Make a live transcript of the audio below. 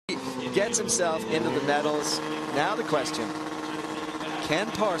gets himself into the medals. Now the question, can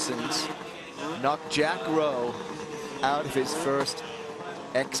Parsons knock Jack Rowe out of his first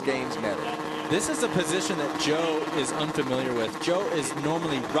X Games medal? This is a position that Joe is unfamiliar with. Joe is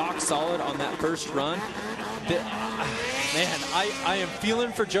normally rock solid on that first run. Man, I am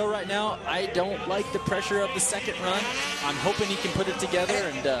feeling for Joe right now. I don't like the pressure of the second run. I'm hoping he can put it together.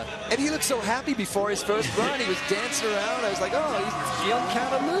 And he looked so happy before his first run. He was dancing around. I was like, oh, he's feeling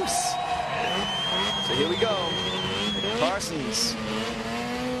kind of loose. So here we go. Parsons.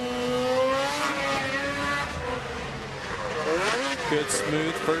 Good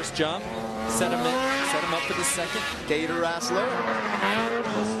smooth first jump. Set him up for the second. Gator Wrestler.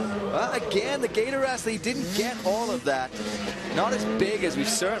 Well, again, the Gator Wrestler, he didn't get all of that. Not as big as we've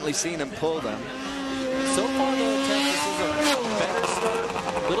certainly seen him pull them. So far, though, Texas is a better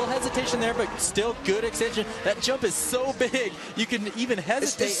start. Little hesitation there, but still good extension. That jump is so big, you can even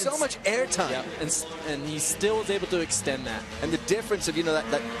hesitate. There's so much air time. Yeah, and he still was able to extend that. And the difference of, you know,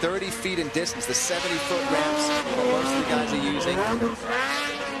 that 30 feet in distance, the 70-foot ramps that most of the guys are using.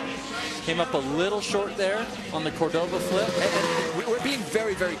 Came up a little short there on the Cordova flip. And we're being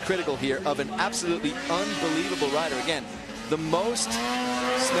very, very critical here of an absolutely unbelievable rider. Again, the most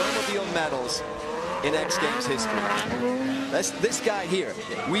snowmobile medals in X Games history. This guy here.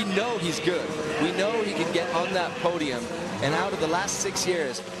 We know he's good. We know he can get on that podium. And out of the last 6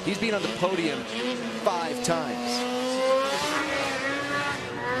 years, he's been on the podium 5 times.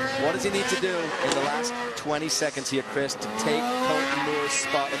 What does he need to do in the last 20 seconds here, Chris, to take Colton Moore's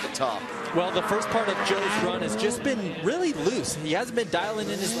spot at the top? Well, the first part of Joe's run has just been really loose. He hasn't been dialing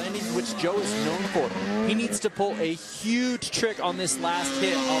in his landings, which Joe is known for. He needs to pull a huge trick on this last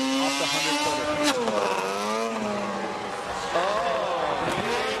hit off the 100-footer.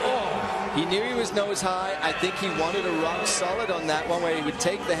 He knew he was nose high. I think he wanted a rock solid on that one where he would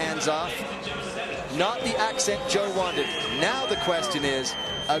take the hands off. Not the accent Joe wanted. Now the question is,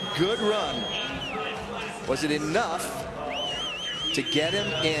 a good run. Was it enough to get him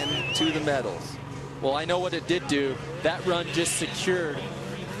into the medals? Well, I know what it did do. That run just secured.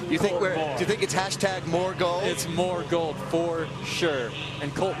 Do you think it's hashtag more gold? It's more gold for sure.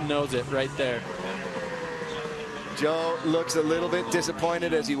 And Colton knows it right there. Joe looks a little bit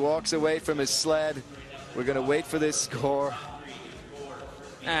disappointed as he walks away from his sled. We're going to wait for this score.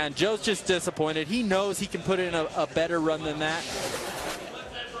 And Joe's just disappointed. He knows he can put in a better run than that.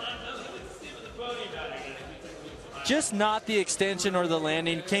 Just not the extension or the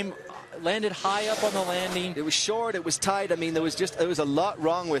landing. Landed high up on the landing. It was short, it was tight. I mean, there was a lot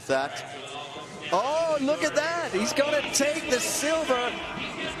wrong with that. Oh, look at that. He's going to take the silver.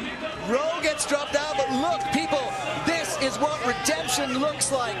 Rowe gets dropped out, but look, people, this is what redemption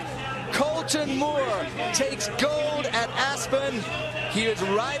looks like. Colton Moore takes gold at Aspen. He is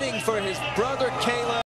riding for his brother Caleb.